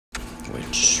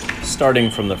damage. Starting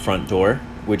from the front door,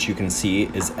 which you can see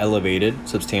is elevated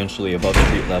substantially above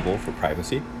street level for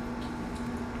privacy.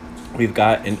 We've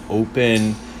got an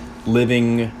open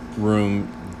living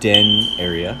room den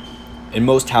area. In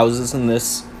most houses in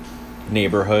this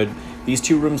neighborhood, these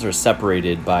two rooms are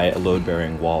separated by a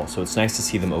load-bearing wall, so it's nice to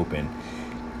see them open.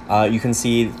 You can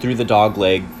see through the dog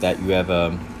leg that you have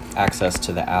access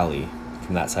to the alley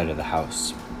from that side of the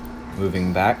house.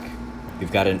 Moving back,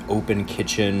 you've got an open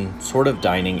kitchen, sort of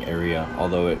dining area,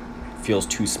 although it feels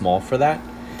too small for that.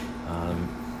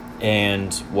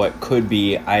 And what could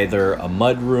be either a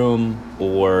mud room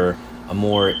or a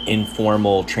more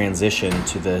informal transition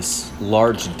to this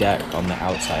large deck on the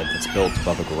outside that's built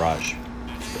above a garage.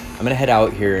 I'm gonna head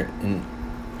out here, and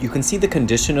you can see the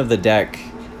condition of the deck,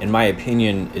 in my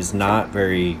opinion, is not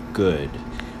very good.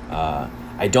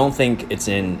 I don't think it's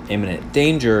in imminent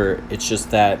danger. It's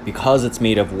just that because it's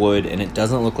made of wood and it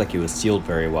doesn't look like it was sealed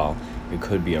very well, it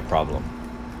could be a problem.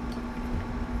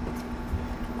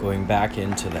 Going back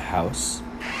into the house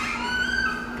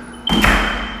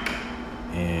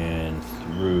and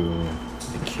through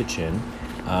the kitchen,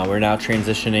 we're now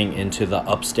transitioning into the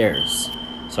upstairs.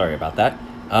 Sorry about that.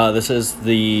 This is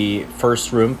the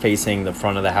first room facing the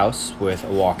front of the house with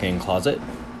a walk-in closet.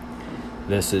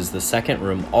 This is the second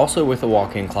room, also with a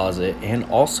walk-in closet and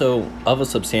also of a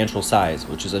substantial size,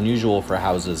 which is unusual for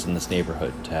houses in this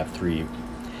neighborhood to have three.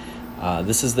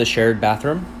 This is the shared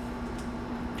bathroom.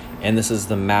 And this is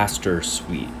the master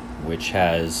suite, which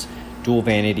has dual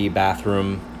vanity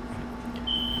bathroom,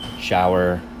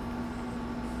 shower,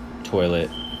 toilet,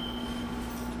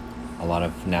 a lot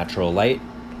of natural light,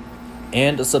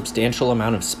 and a substantial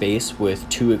amount of space with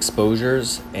 2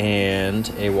 exposures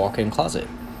and a walk-in closet.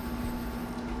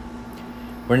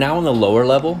 We're now on the lower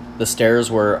level. The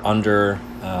stairs were under,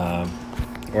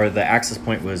 or the access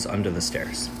point was under the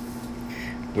stairs.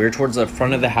 We're towards the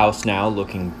front of the house now,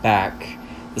 looking back.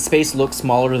 The space looks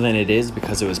smaller than it is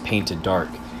because it was painted dark.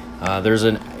 There's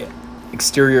an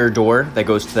exterior door that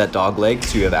goes to that dog leg,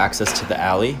 so you have access to the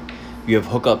alley. You have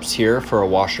hookups here for a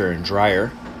washer and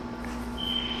dryer.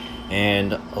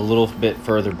 And a little bit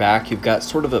further back, you've got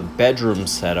sort of a bedroom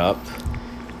setup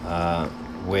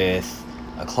with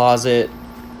a closet,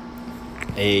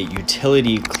 a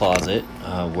utility closet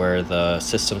where the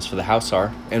systems for the house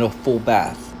are, and a full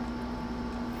bath.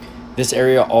 This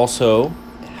area also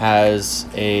has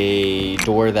a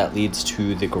door that leads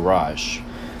to the garage.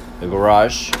 The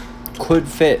garage could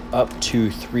fit up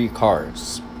to 3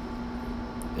 cars.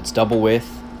 It's double width.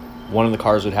 One of the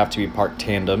cars would have to be parked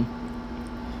tandem,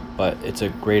 but it's a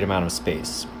great amount of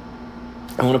space.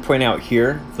 I want to point out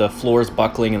here, the floor is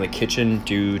buckling in the kitchen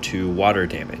due to water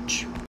damage.